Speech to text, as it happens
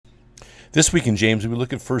This week in James, we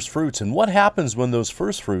look at first fruits and what happens when those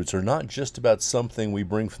first fruits are not just about something we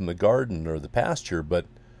bring from the garden or the pasture, but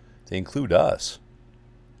they include us,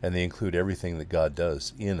 and they include everything that God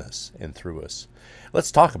does in us and through us. Let's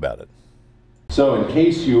talk about it. So in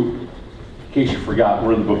case you forgot,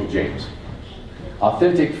 we're in the book of James.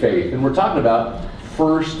 Authentic faith, and we're talking about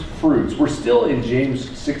first fruits. We're still in James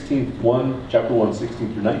chapter 1,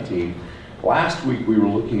 16 through 19. Last week we were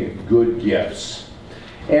looking at good gifts.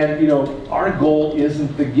 And, our goal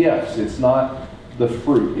isn't the gifts. It's not the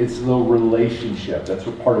fruit. It's the relationship. That's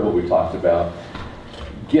part of what we talked about.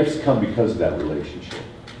 Gifts come because of that relationship.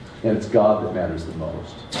 And it's God that matters the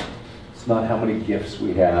most. It's not how many gifts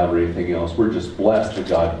we have or anything else. We're just blessed that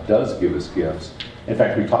God does give us gifts. In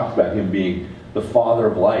fact, we talked about Him being the Father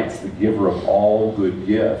of lights, the giver of all good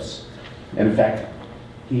gifts. And in fact,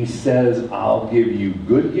 He says, I'll give you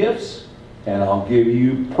good gifts and I'll give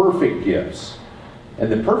you perfect gifts. And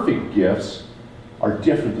the perfect gifts are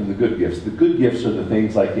different than the good gifts. The good gifts are the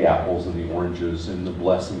things like the apples and the oranges and the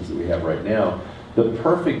blessings that we have right now. The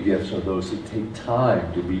perfect gifts are those that take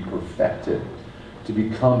time to be perfected, to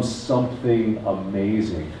become something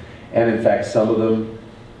amazing. And in fact, some of them,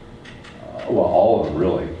 all of them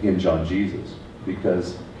really, hinge on Jesus,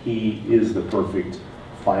 because He is the perfect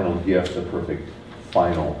final gift, the perfect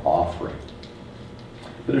final offering.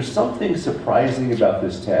 But there's something surprising about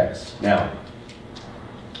this text. Now,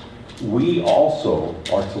 we also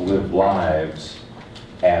are to live lives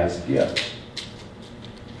as gifts.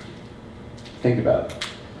 Think about it.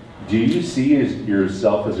 Do you see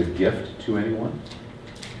yourself as a gift to anyone?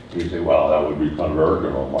 You say, well, that would be kind of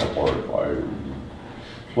arrogant on my part if I...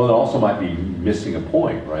 Well, it also might be missing a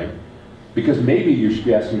point, right? Because maybe you should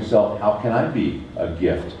be asking yourself, how can I be a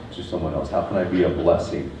gift to someone else? How can I be a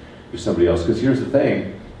blessing to somebody else? Because here's the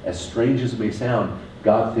thing, as strange as it may sound,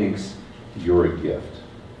 God thinks you're a gift.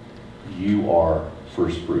 You are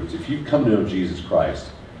first fruits. If you come to know Jesus Christ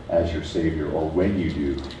as your Savior, or when you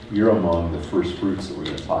do, you're among the first fruits that we're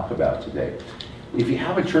going to talk about today. If you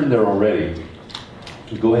haven't turned there already,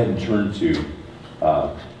 go ahead and turn to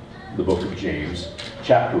the book of James,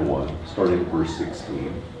 chapter 1, starting at verse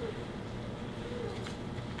 16.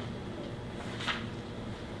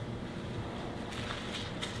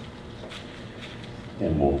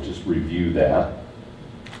 And we'll just review that.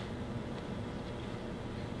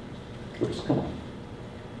 Oops, come on.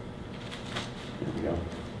 There we go.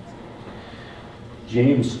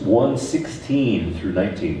 James 1:16 through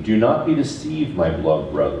 19. Do not be deceived, my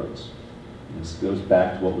beloved brethren. This goes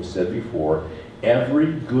back to what was said before.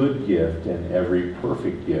 Every good gift and every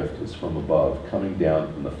perfect gift is from above, coming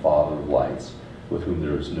down from the Father of lights, with whom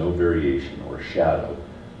there is no variation or shadow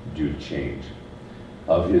due to change.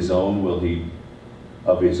 Of His own will He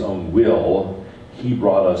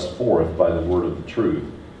brought us forth by the word of the truth,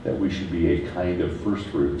 that we should be a kind of first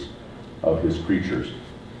fruits of His creatures.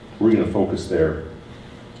 We're going to focus there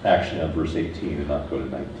actually on verse 18 and not go to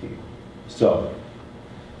 19. So,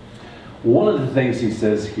 one of the things he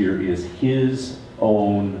says here is His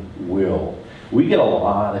own will. We get a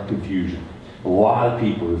lot of confusion. A lot of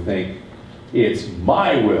people who think it's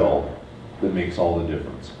my will that makes all the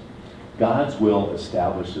difference. God's will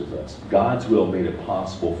establishes us. God's will made it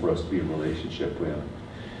possible for us to be in relationship with Him.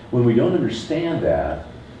 When we don't understand that,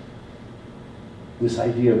 this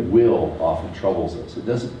idea of will often troubles us. It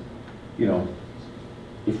doesn't,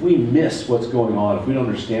 if we miss what's going on, if we don't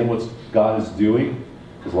understand what God is doing,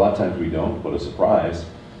 because a lot of times we don't, what a surprise,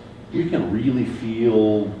 we can really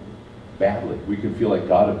feel badly. We can feel like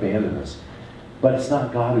God abandoned us. But it's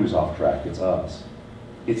not God who's off track, it's us.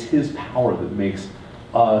 It's His power that makes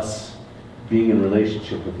us being in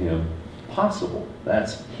relationship with Him possible.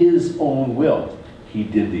 That's His own will. He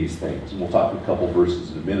did these things. And we'll talk a couple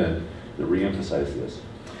verses in a minute that reemphasize this.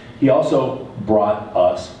 He also brought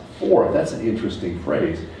us forth. That's an interesting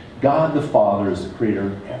phrase. God the Father is the creator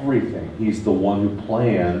of everything. He's the one who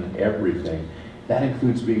planned everything. That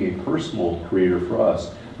includes being a personal creator for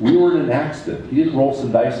us. We were in an accident. He didn't roll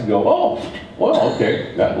some dice and go, oh, well,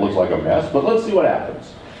 okay, that looks like a mess, but let's see what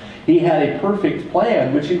happens. He had a perfect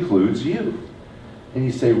plan, which includes you. And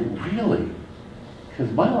you say, really?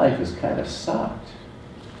 Because my life has kind of sucked.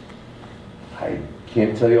 I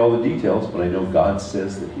can't tell you all the details, but I know God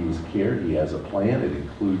says that He's cared. He has a plan. It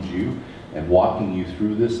includes you and walking you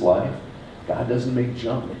through this life. God doesn't make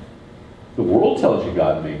junk. The world tells you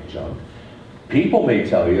God made junk. People may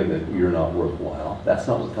tell you that you're not worthwhile. That's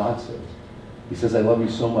not what God says. He says, I love you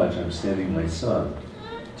so much, I'm sending my Son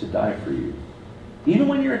to die for you. Even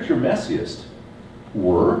when you're at your messiest,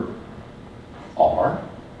 are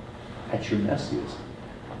at your messiest.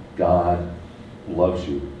 God loves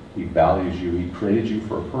you. He values you. He created you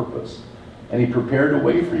for a purpose. And he prepared a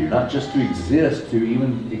way for you, not just to exist, to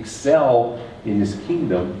even excel in his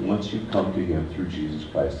kingdom once you come to him through Jesus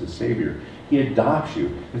Christ as Savior. He adopts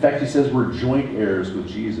you. In fact, he says we're joint heirs with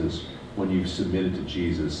Jesus when you've submitted to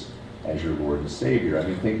Jesus as your Lord and Savior. I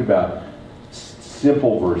mean, think about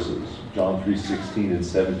simple verses, John 3:16 and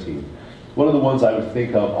 17. One of the ones I would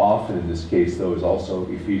think of often in this case, though, is also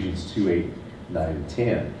Ephesians 2:8, 9, and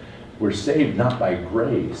 10. We're saved not by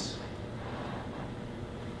grace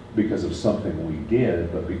because of something we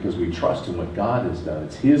did, but because we trust in what God has done.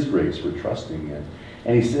 It's his grace we're trusting in.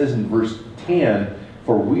 And he says in verse 10,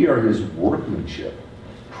 for we are his workmanship,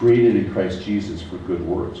 created in Christ Jesus for good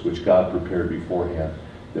works, which God prepared beforehand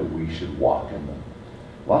that we should walk in them.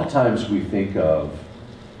 A lot of times we think of,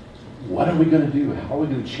 what are we going to do? How are we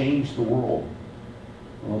going to change the world?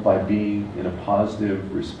 Well, by being in a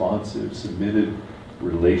positive, responsive, submitted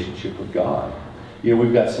relationship with God. You know,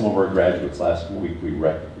 we've got some of our graduates last week we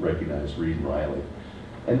recognized, Reed and Riley.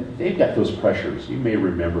 And they've got those pressures. You may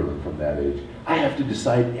remember them from that age. I have to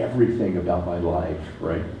decide everything about my life,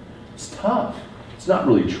 right? It's tough. It's not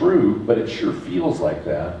really true, but it sure feels like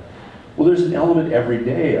that. Well, there's an element every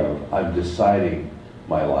day of I'm deciding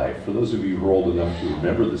my life. For those of you who are old enough to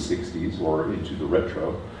remember the 60s or into the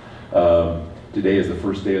retro, today is the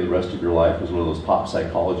first day of the rest of your life was one of those pop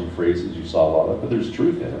psychology phrases you saw a lot of, but there's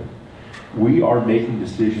truth in it. We are making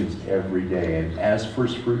decisions every day, and as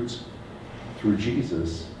first fruits through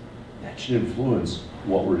Jesus, that should influence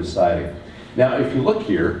what we're deciding. Now, if you look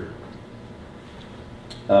here,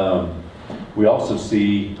 we also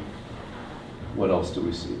see, what else do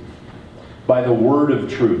we see? By the word of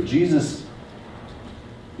truth. Jesus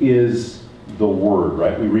is the Word,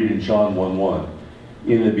 right? We read in John 1:1,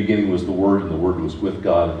 in the beginning was the Word, and the Word was with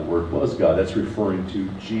God, and the Word was God. That's referring to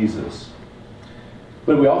Jesus.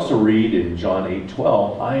 But we also read in John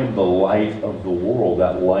 8:12, I am the light of the world.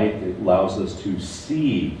 That light allows us to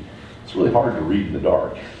see. It's really hard to read in the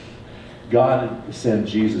dark. God sent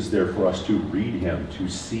Jesus there for us to read him, to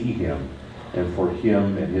see him, and for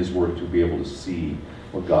him and his work to be able to see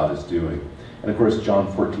what God is doing. And of course, John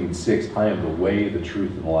 14:6, I am the way, the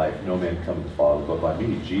truth, and the life. No man cometh to the Father but by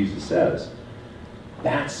me, Jesus says.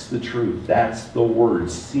 That's the truth. That's the Word,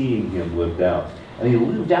 seeing him lived out. And he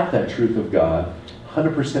lived out that truth of God,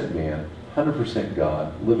 100% man, 100%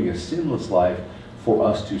 God, living a sinless life for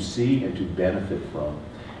us to see and to benefit from.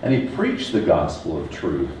 And he preached the gospel of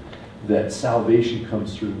truth, that salvation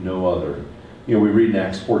comes through no other. You know, we read in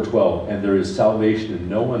Acts 4:12, and there is salvation in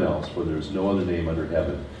no one else, for there is no other name under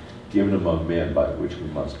heaven given among men by which we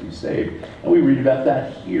must be saved. And we read about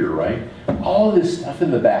that here, right? All of this stuff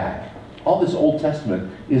in the back, all this Old Testament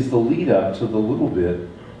is the lead up to the little bit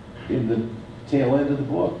in the tail end of the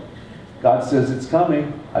book. God says it's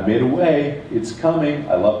coming. I made a way. It's coming.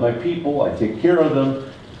 I love my people. I take care of them.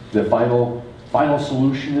 The final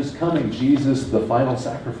solution is coming. Jesus, the final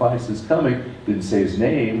sacrifice, is coming. Didn't say his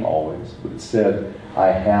name always, but it said, I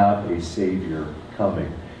have a Savior coming.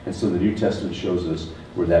 And so the New Testament shows us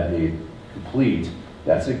where that made complete.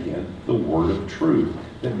 That's again the word of truth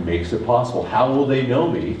that makes it possible. How will they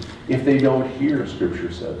know me if they don't hear,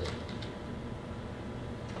 Scripture says?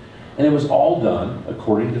 And it was all done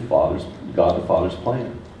according to God the Father's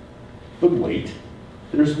plan. But wait,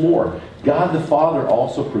 there's more. God the Father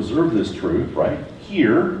also preserved this truth, right?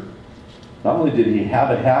 Here, not only did he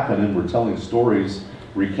have it happen and we're telling stories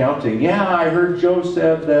recounting, yeah, I heard Joe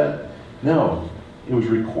said that. No, it was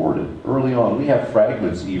recorded early on. We have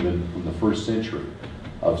fragments even from the first century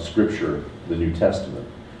of Scripture, the New Testament.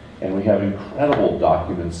 And we have incredible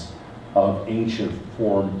documents of ancient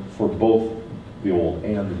form for both the Old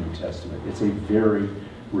and the New Testament. It's a very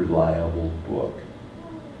reliable book.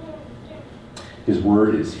 His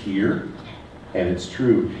word is here, and it's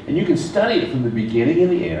true. And you can study it from the beginning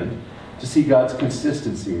and the end to see God's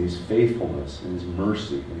consistency and his faithfulness and his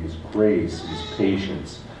mercy and his grace and his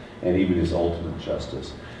patience and even his ultimate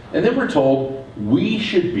justice. And then we're told we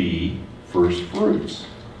should be first fruits.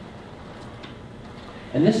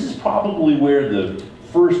 And this is probably where the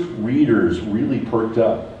first readers really perked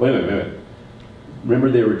up. Wait a minute.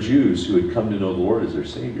 Remember, they were Jews who had come to know the Lord as their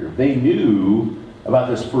Savior. They knew about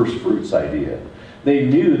this first fruits idea. They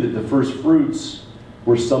knew that the first fruits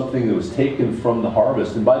were something that was taken from the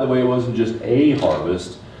harvest. And by the way, it wasn't just a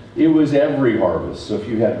harvest. It was every harvest. So if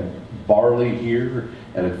you had barley here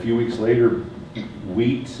and a few weeks later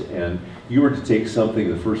wheat, and you were to take something,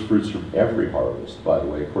 the first fruits from every harvest, by the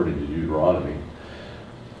way, according to Deuteronomy.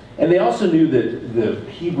 And they also knew that the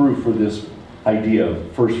Hebrew for this idea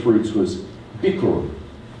of first fruits was bikrum,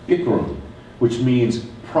 which means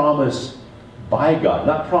promise by God,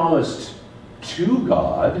 not promised to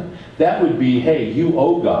God. That would be, hey, you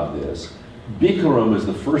owe God this. Bikurim is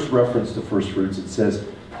the first reference to first fruits. It says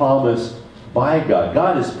promised by God.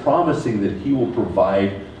 God is promising that he will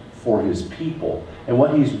provide for his people. And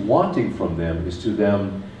what he's wanting from them is to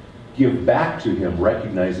them give back to him,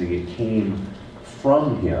 recognizing it came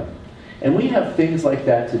from him. And we have things like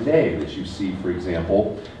that today that you see, for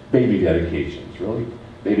example, baby dedications, really.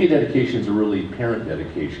 Baby dedications are really parent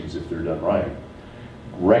dedications if they're done right.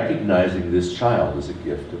 Recognizing this child as a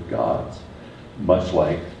gift of God's, much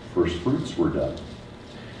like first fruits were done.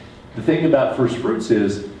 The thing about first fruits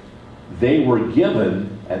is they were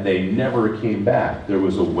given and they never came back. There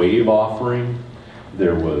was a wave offering,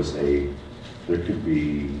 there could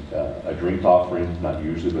be a drink offering, not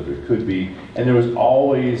usually, but there could be, and there was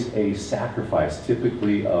always a sacrifice,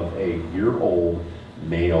 typically of a year-old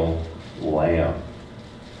male lamb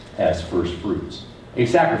as first fruits. A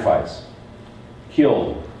sacrifice,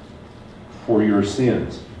 killed for your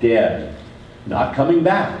sins, dead, not coming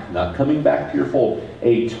back to your fold.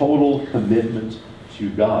 A total commitment to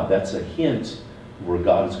God. That's a hint where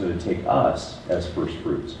God is going to take us as first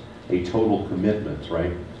fruits. A total commitment,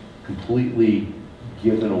 right? Completely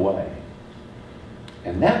given away.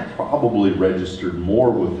 And that probably registered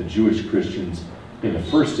more with the Jewish Christians in the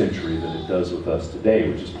first century than it does with us today,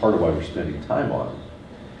 which is part of why we're spending time on it.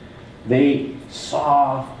 They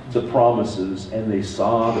saw the promises and they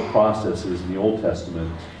saw the processes in the Old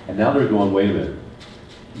Testament, and now they're going, wait a minute,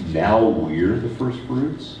 now we're the first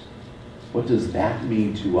fruits? What does that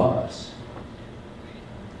mean to us?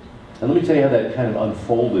 And let me tell you how that kind of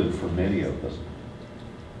unfolded for many of them.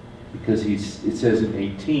 Because it says in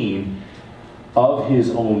 18, of his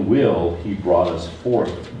own will he brought us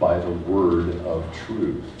forth by the word of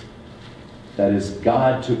truth. That is,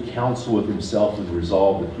 God took counsel with himself and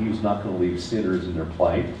resolved that he was not going to leave sinners in their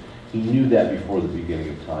plight. He knew that before the beginning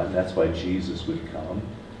of time. That's why Jesus would come.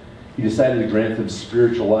 He decided to grant them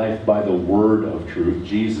spiritual life by the word of truth.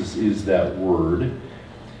 Jesus is that word.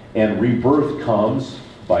 And rebirth comes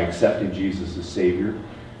by accepting Jesus as Savior.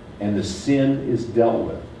 And the sin is dealt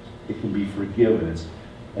with. It can be forgiven. It's,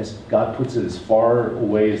 as God puts it, as far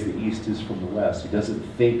away as the east is from the west. He doesn't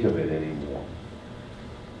think of it anymore.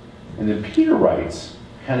 And then Peter writes,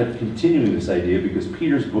 kind of continuing this idea, because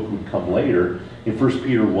Peter's book would come later in 1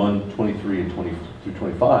 Peter 1, 23 and 20 through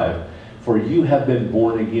 25. For you have been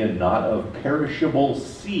born again, not of perishable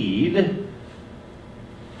seed.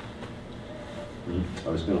 I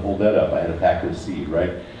was going to hold that up. I had a packet of seed,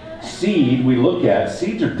 right? Seed, we look at,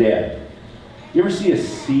 seeds are dead. You ever see a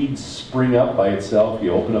seed spring up by itself?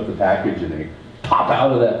 You open up the package and they pop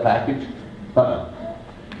out of that package?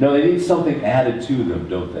 No, they need something added to them,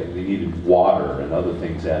 don't they? They needed water and other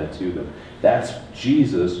things added to them. That's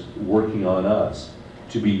Jesus working on us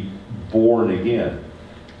to be born again.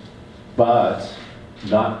 But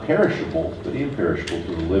not perishable, but imperishable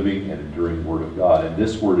to the living and enduring Word of God. And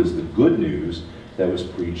this Word is the good news that was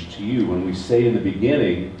preached to you. When we say in the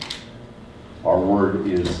beginning, our Word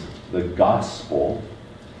is the gospel,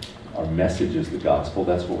 our message is the gospel,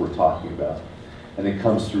 that's what we're talking about. And it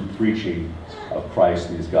comes through preaching of Christ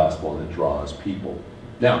and his gospel, and it draws people.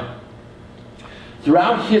 Now,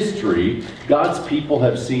 throughout history, God's people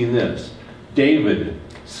have seen this. David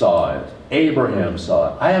saw it. Abraham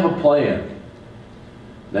saw it. I have a plan.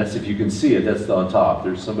 That's, if you can see it, that's on top.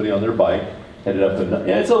 There's somebody on their bike headed up, and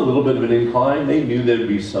it's a little bit of an incline. They knew there'd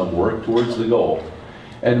be some work towards the goal.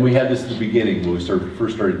 And we had this at the beginning when we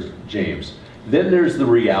first started James. Then there's the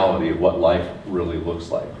reality of what life really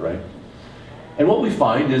looks like, right? And what we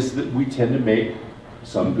find is that we tend to make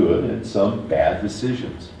some good and some bad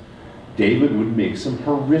decisions. David would make some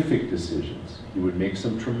horrific decisions. He would make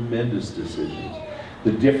some tremendous decisions.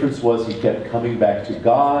 The difference was he kept coming back to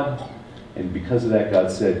God, and because of that,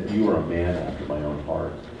 God said, you are a man after my own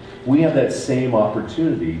heart. We have that same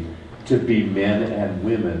opportunity to be men and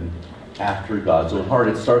women after God's own heart.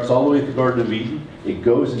 It starts all the way at the Garden of Eden. It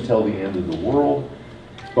goes until the end of the world.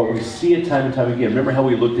 But we see it time and time again. Remember how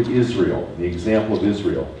we looked at Israel, the example of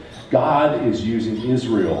Israel. God is using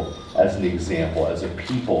Israel as an example, as a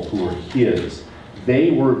people who are his.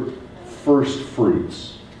 They were first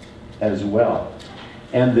fruits as well.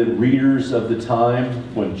 And the readers of the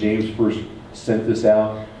time, when James first sent this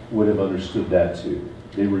out, would have understood that too.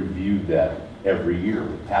 They reviewed that every year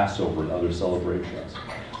with Passover and other celebrations.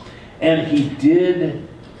 And he did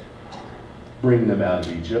bring them out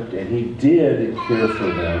of Egypt, and he did care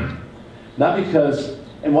for them. Not because,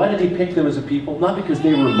 and why did he pick them as a people? Not because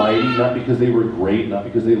they were mighty, not because they were great, not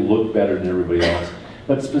because they looked better than everybody else,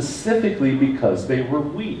 but specifically because they were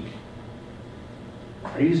weak.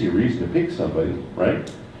 Crazy reason to pick somebody,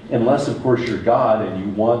 right? Unless, of course, you're God and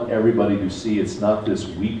you want everybody to see it's not this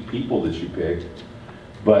weak people that you picked,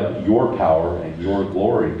 but your power and your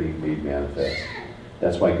glory being made manifest.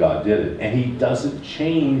 That's why God did it. And he doesn't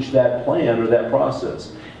change that plan or that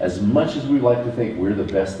process. As much as we like to think we're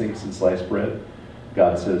the best thing since sliced bread,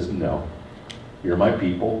 God says, no. You're my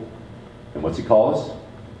people. And what's he call us?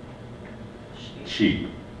 Sheep.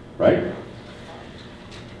 Right?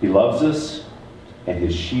 He loves us, and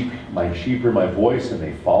his sheep, my sheep hear my voice, and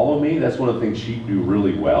they follow me. That's one of the things sheep do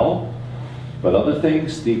really well. But other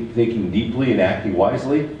things, thinking deeply and acting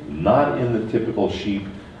wisely, not in the typical sheep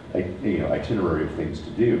itinerary of things to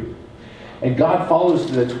do. And God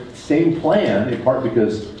follows the same plan, in part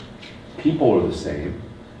because people are the same,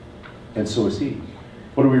 and so is he.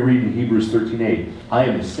 What do we read in Hebrews 13:8? I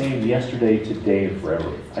am the same yesterday, today, and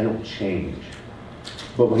forever. I don't change.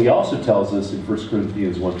 But he also tells us in 1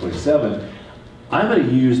 Corinthians 1:27, I'm going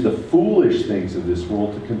to use the foolish things of this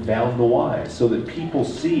world to confound the wise, so that people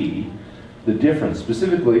see the difference.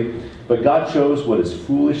 Specifically, but God chose what is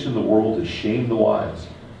foolish in the world to shame the wise.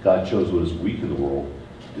 God chose what is weak in the world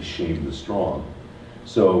to shame the strong.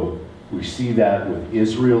 So we see that with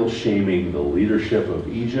Israel shaming the leadership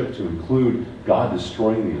of Egypt, to include God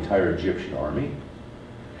destroying the entire Egyptian army.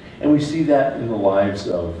 And we see that in the lives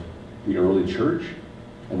of the early church,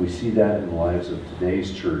 and we see that in the lives of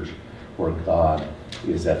today's church, where God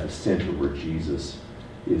is at the center, where Jesus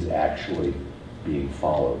is actually being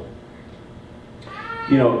followed.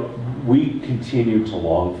 You know, we continue to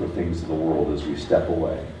long for things of the world as we step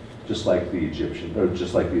away, just like the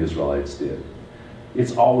Israelites did.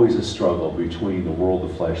 It's always a struggle between the world,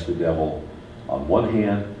 the flesh, the devil on one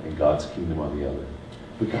hand, and God's kingdom on the other.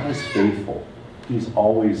 But God is faithful. He's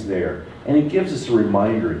always there. And he gives us a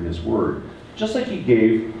reminder in his word. Just like he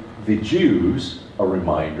gave the Jews a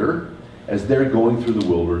reminder as they're going through the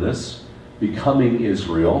wilderness, becoming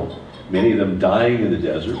Israel, many of them dying in the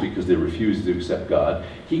desert because they refused to accept God.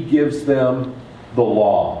 He gives them the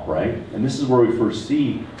law, right? And this is where we first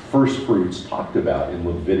see first fruits talked about in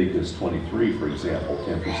Leviticus 23, for example,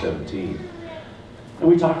 10 through 17. And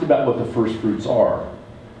we talked about what the first fruits are.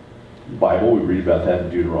 In the Bible, we read about that in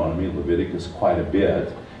Deuteronomy and Leviticus quite a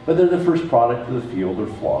bit. But they're the first product of the field or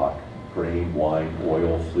flock: grain, wine,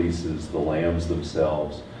 oil, fleeces, the lambs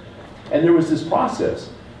themselves. And there was this process.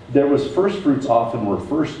 There was first fruits often were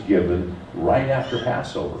first given right after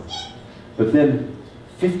Passover. But then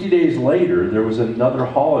 50 days later, there was another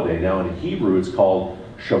holiday. Now in Hebrew, it's called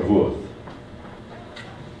Shavuot.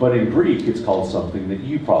 But in Greek, it's called something that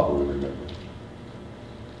you probably remember.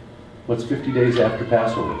 What's 50 days after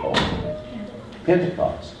Passover called?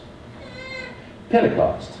 Pentecost.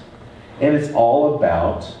 Pentecost. And it's all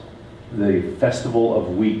about the Festival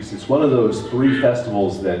of Weeks. It's one of those 3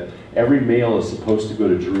 festivals that every male is supposed to go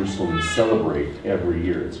to Jerusalem and celebrate every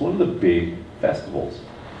year. It's one of the big festivals.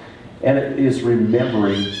 And it is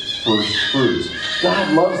remembering first fruits.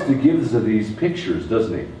 God loves to give us these pictures,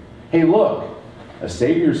 doesn't he? Hey, look, a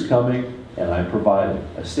Savior's coming and I'm providing.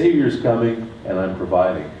 A Savior's coming and I'm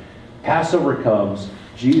providing. Passover comes,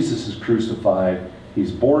 Jesus is crucified,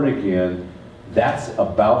 he's born again. That's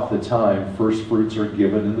about the time first fruits are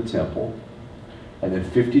given in the temple. And then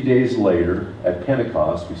 50 days later, at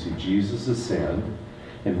Pentecost, we see Jesus ascend.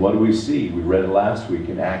 And what do we see? We read it last week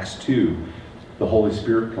in Acts 2. The Holy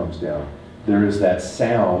Spirit comes down. There is that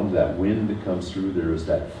sound, that wind that comes through. There is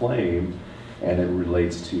that flame. And it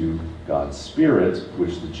relates to God's Spirit,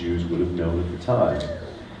 which the Jews would have known at the time.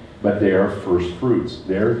 But they are first fruits.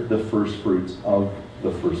 They're the first fruits of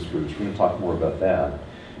the first fruits. We're going to talk more about that.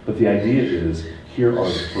 But the idea is, here are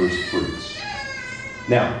the first fruits.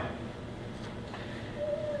 Now,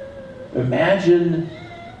 imagine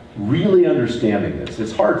really understanding this.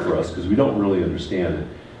 It's hard for us because we don't really understand it.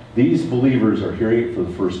 These believers are hearing it for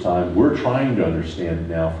the first time. We're trying to understand it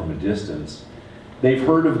now from a distance. They've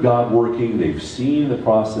heard of God working. They've seen the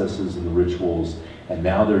processes and the rituals. And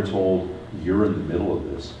now they're told, you're in the middle of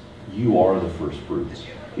this. You are the first fruits.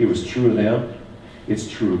 It was true of them. It's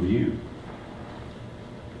true of you.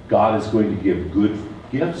 God is going to give good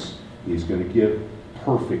gifts. He's going to give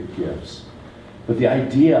perfect gifts. But the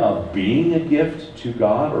idea of being a gift to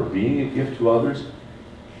God or being a gift to others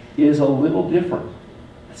is a little different.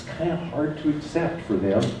 It's kind of hard to accept for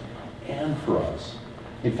them and for us.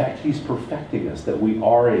 In fact, he's perfecting us, that we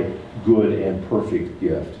are a good and perfect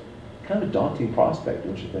gift. Kind of a daunting prospect,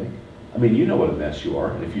 don't you think? I mean, you know what a mess you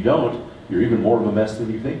are, and if you don't, you're even more of a mess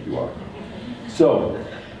than you think you are. So,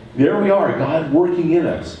 there we are, God working in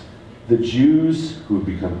us. The Jews who have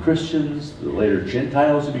become Christians, the later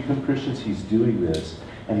Gentiles who become Christians, he's doing this.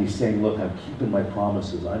 And he's saying, look, I'm keeping my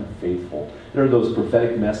promises. I'm faithful. There are those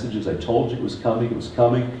prophetic messages. I told you it was coming. It was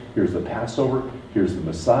coming. Here's the Passover. Here's the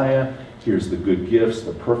Messiah. Here's the good gifts,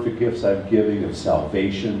 the perfect gifts I'm giving of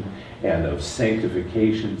salvation and of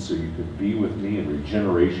sanctification so you can be with me, and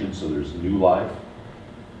regeneration so there's new life.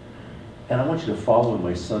 And I want you to follow in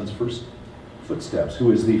my son's first footsteps,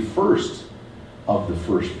 who is the first of the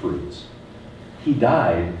first fruits. He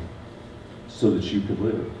died so that you could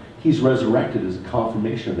live. He's resurrected as a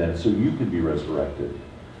confirmation of that, so you can be resurrected.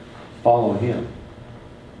 Follow him.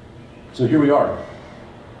 So here we are,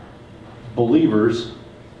 believers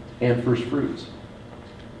and first fruits.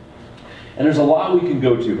 And there's a lot we can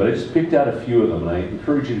go to, but I just picked out a few of them, and I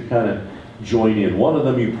encourage you to kind of join in. One of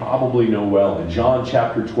them you probably know well. In John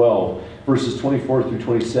chapter 12, verses 24 through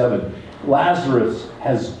 27, Lazarus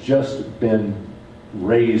has just been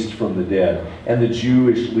raised from the dead, and the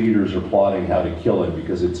Jewish leaders are plotting how to kill him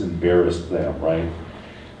because it's embarrassed them, right?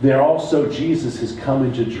 They're also, Jesus has come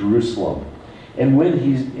into Jerusalem, and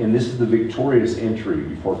and this is the victorious entry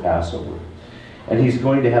before Passover, and he's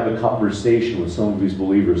going to have a conversation with some of these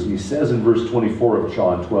believers, and he says in verse 24 of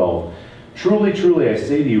John 12, "Truly, truly, I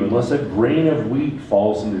say to you, unless a grain of wheat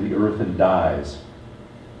falls into the earth and dies,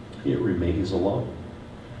 it remains alone.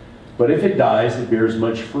 But if it dies, it bears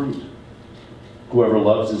much fruit. Whoever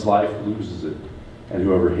loves his life loses it, and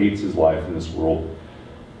whoever hates his life in this world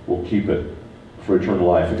will keep it for eternal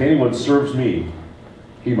life. If anyone serves me,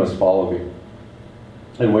 he must follow me.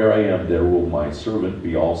 And where I am, there will my servant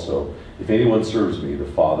be also. If anyone serves me, the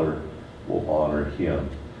Father will honor him."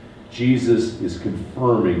 Jesus is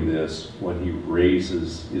confirming this when he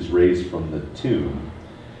is raised from the tomb.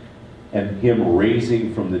 And him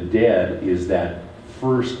raising from the dead is that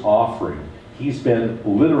first offering. He's been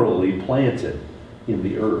literally planted in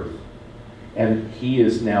the earth. And he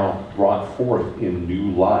is now brought forth in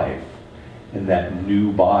new life, in that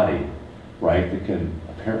new body, right, that can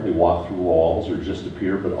apparently walk through walls or just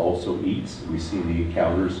appear, but also eats. We see the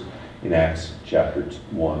encounters in Acts chapter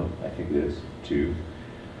 1, I think it is, 2.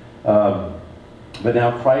 But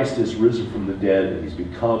now Christ is risen from the dead, and he's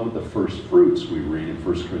become the first fruits, we read in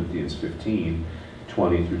 1 Corinthians 15,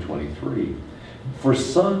 20 through 23. For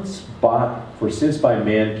since by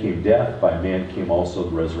man came death, by man came also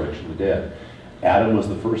the resurrection of the dead. Adam was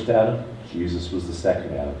the first Adam, Jesus was the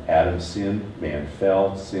second Adam. Adam sinned, man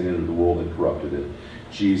fell, sin entered the world and corrupted it.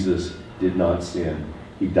 Jesus did not sin.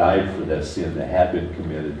 He died for that sin that had been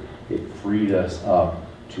committed. It freed us up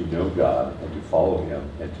to know God and to follow him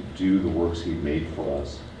and to do the works he made for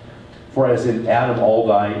us. For as in Adam all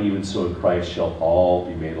die, even so in Christ shall all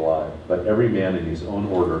be made alive. But every man in his own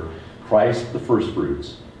order, Christ the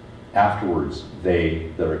firstfruits, afterwards they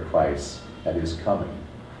that are Christ's at his coming.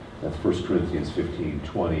 That's 1 Corinthians 15,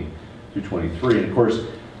 20 through 23. And of course,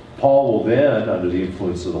 Paul will then, under the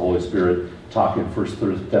influence of the Holy Spirit, talk in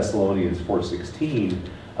 1 Thessalonians 4:16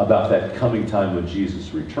 about that coming time when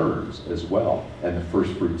Jesus returns as well, and the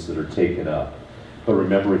first fruits that are taken up. But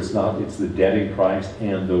remember, it's the dead in Christ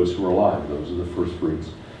and those who are alive. Those are the first fruits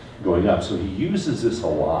going up. So he uses this a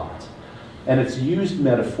lot. And it's used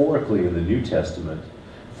metaphorically in the New Testament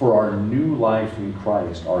for our new life in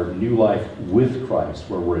Christ, our new life with Christ,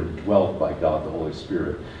 where we're indwelt by God the Holy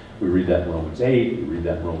Spirit. We read that in Romans 8, we read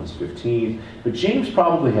that in Romans 15. But James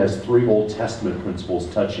probably has 3 Old Testament principles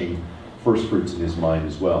touching first fruits in his mind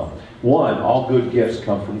as well. One, all good gifts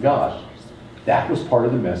come from God. That was part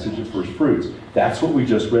of the message of first fruits. That's what we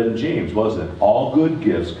just read in James, wasn't it? All good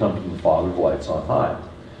gifts come from the Father of lights on high.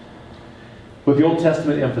 But the Old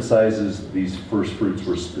Testament emphasizes these first fruits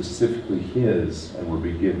were specifically his and were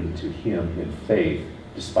given to him in faith,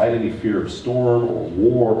 despite any fear of storm or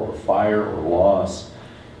war or fire or loss.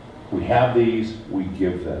 We have these, we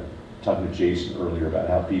give them. Talking to Jason earlier about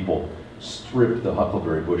how people strip the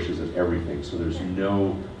huckleberry bushes of everything so there's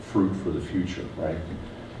no fruit for the future, right?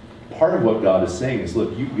 Part of what God is saying is,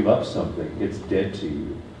 look, you give up something, it's dead to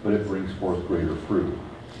you, but it brings forth greater fruit.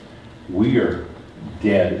 We are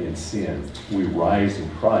dead in sin. We rise in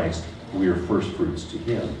Christ. We are first fruits to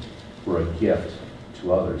him. We're a gift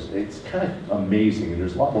to others. It's kind of amazing, and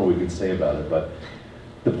there's a lot more we can say about it, but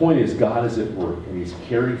the point is God is at work, and he's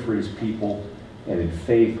caring for his people, and in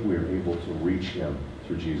faith we are able to reach him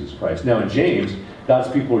through Jesus Christ. Now in James, God's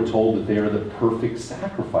people are told that they are the perfect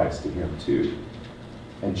sacrifice to him too.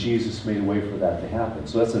 And Jesus made a way for that to happen.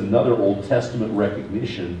 So that's another Old Testament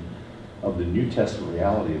recognition of the New Testament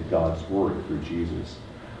reality of God's work through Jesus.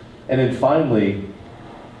 And then finally,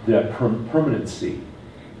 that permanency,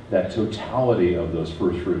 that totality of those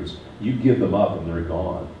first fruits. You give them up and they're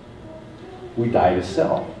gone. We die to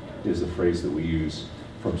self is the phrase that we use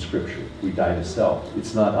from Scripture. We die to self.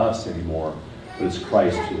 It's not us anymore, but it's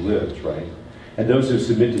Christ who lives, right? And those who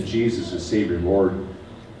submit to Jesus as Savior and Lord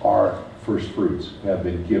are first fruits, have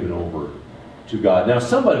been given over to God. Now,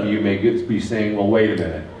 some of you may be saying, well, wait a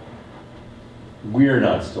minute. We're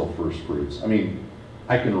not still first fruits. I mean,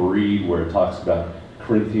 I can read where it talks about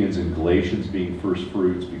Corinthians and Galatians being first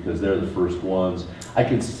fruits because they're the first ones. I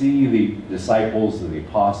can see the disciples and the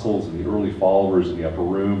apostles and the early followers in the upper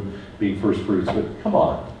room being first fruits. But come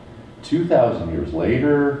on, 2,000 years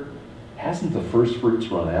later, hasn't the first fruits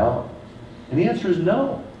run out? And the answer is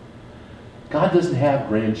no. God doesn't have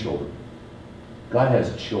grandchildren. God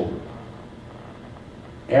has children.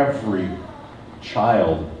 Every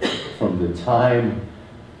child from the time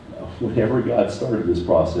whenever God started this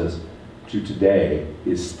process to today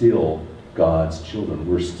is still God's children.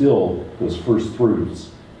 We're still those first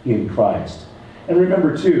fruits in Christ. And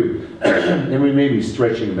remember too, and we may be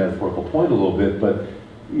stretching the metaphorical point a little bit, but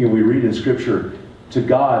we read in Scripture, to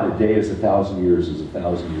God a day is 1,000 years, as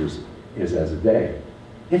 1,000 years is as a day.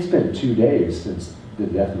 It's been 2 days since the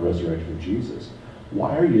death and resurrection of Jesus.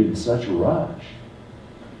 Why are you in such a rush?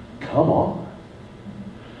 Come on.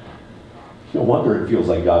 No wonder it feels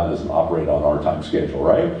like God doesn't operate on our time schedule,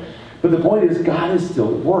 right? But the point is, God is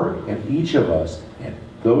still at work, and each of us, and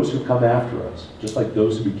those who come after us, just like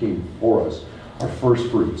those who became before us, are first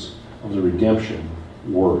fruits of the redemption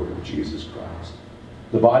work of Jesus Christ.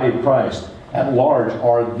 The body of Christ at large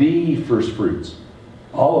are the first fruits.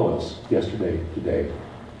 All of us, yesterday, today,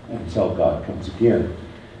 until God comes again.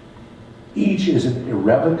 Each is an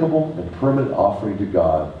irrevocable and permanent offering to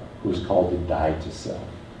God who is called to die to self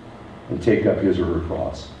and take up his or her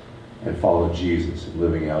cross and follow Jesus in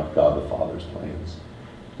living out God the Father's plans,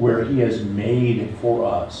 where he has made for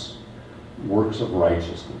us works of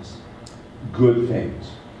righteousness, good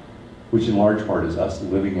things, which in large part is us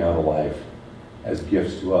living out a life as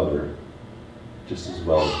gifts to others, just as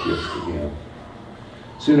well as gifts to him.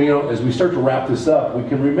 So, as we start to wrap this up, we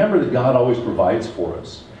can remember that God always provides for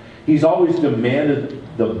us. He's always demanded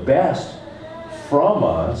the best from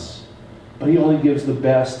us, but he only gives the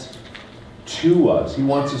best to us. He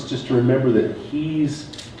wants us just to remember that he's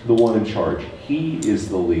the one in charge. He is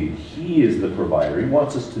the lead. He is the provider. He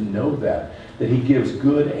wants us to know that he gives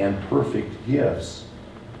good and perfect gifts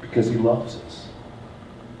because he loves us,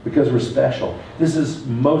 because we're special. This is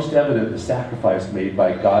most evident in the sacrifice made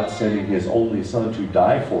by God sending his only Son to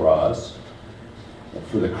die for us,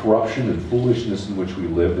 for the corruption and foolishness in which we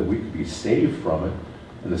live, that we could be saved from it,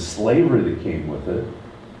 and the slavery that came with it.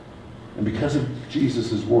 And because of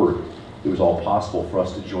Jesus' work, it was all possible for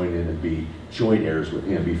us to join in and be joint heirs with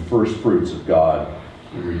him, be first fruits of God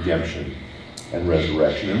in redemption and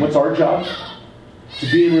resurrection. And what's our job?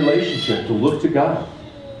 To be in relationship, to look to God,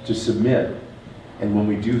 to submit, and when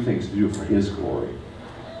we do things, to do it for his glory,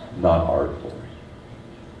 not our glory.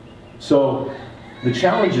 So the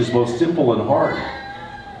challenge is both simple and hard.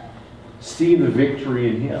 See the victory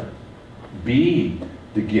in him. Be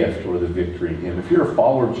the gift or the victory in him. If you're a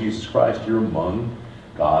follower of Jesus Christ, you're among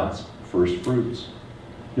God's first fruits.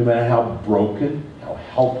 No matter how broken, how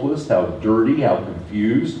helpless, how dirty, how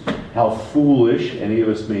confused, how foolish any of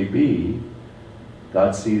us may be,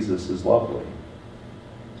 God sees us as lovely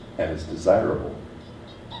and as desirable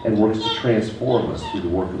and works to transform us through the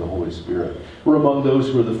work of the Holy Spirit. We're among those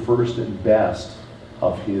who are the first and best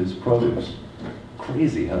of his produce.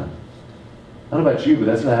 Crazy, huh? I don't know about you, but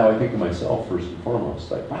that's not how I think of myself first and foremost.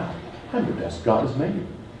 Like, wow, I'm the best God has made.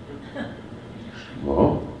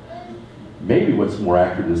 Well, maybe what's more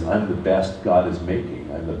accurate is I'm the best God is making.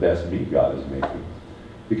 I'm the best me God is making.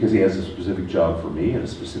 Because he has a specific job for me and a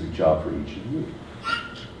specific job for each of you.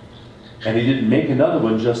 And he didn't make another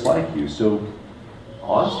one just like you. So,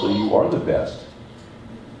 honestly, you are the best.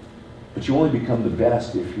 But you only become the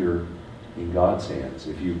best if you're in God's hands,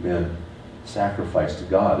 if you've been sacrificed to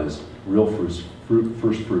God as real first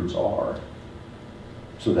fruits are.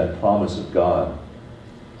 So that promise of God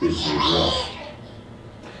is made real.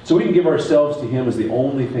 So we can give ourselves to him as the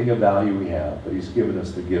only thing of value we have, but he's given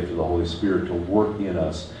us the gift of the Holy Spirit to work in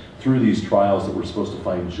us through these trials that we're supposed to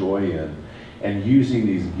find joy in, and using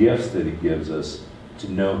these gifts that he gives us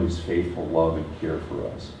to know his faithful love and care for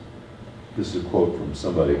us. This is a quote from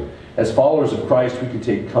somebody. As followers of Christ, we can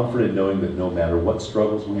take comfort in knowing that no matter what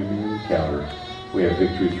struggles we may encounter, we have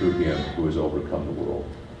victory through him who has overcome the world.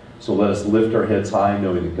 So let us lift our heads high,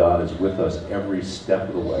 knowing that God is with us every step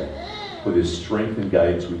of the way. With his strength and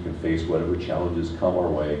guidance, we can face whatever challenges come our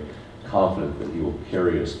way, confident that he will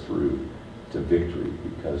carry us through to victory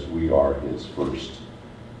because we are his first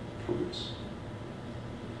fruits.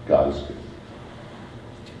 God is good.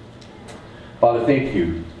 Father, thank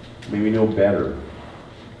you. May we know better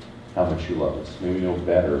how much you love us. May we know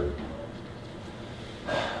better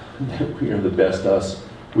that we are the best us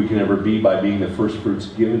we can ever be by being the first fruits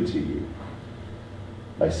given to you.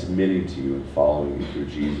 by submitting to you and following you through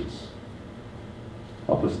Jesus.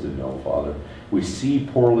 Help us to know, Father. We see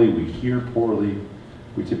poorly, we hear poorly,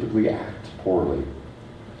 we typically act poorly.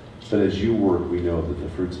 But as you work, we know that the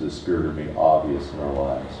fruits of the Spirit are made obvious in our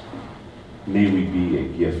lives. May we be a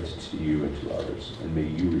gift to you and to others, and may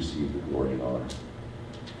you receive the glory and honor.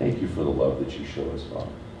 Thank you for the love that you show us,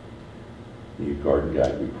 Father. May you guard and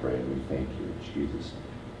guide, we pray, and we thank you in Jesus'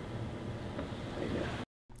 name. Amen.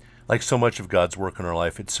 Like so much of God's work in our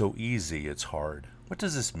life, it's so easy, it's hard. What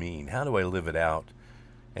does this mean? How do I live it out?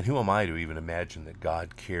 And who am I to even imagine that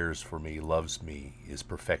God cares for me, loves me, is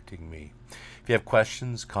perfecting me? If you have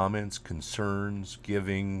questions, comments, concerns,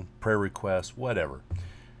 giving, prayer requests, whatever,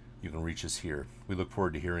 you can reach us here. We look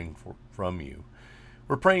forward to hearing from you.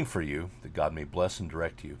 We're praying for you that God may bless and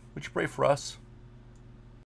direct you. Would you pray for us?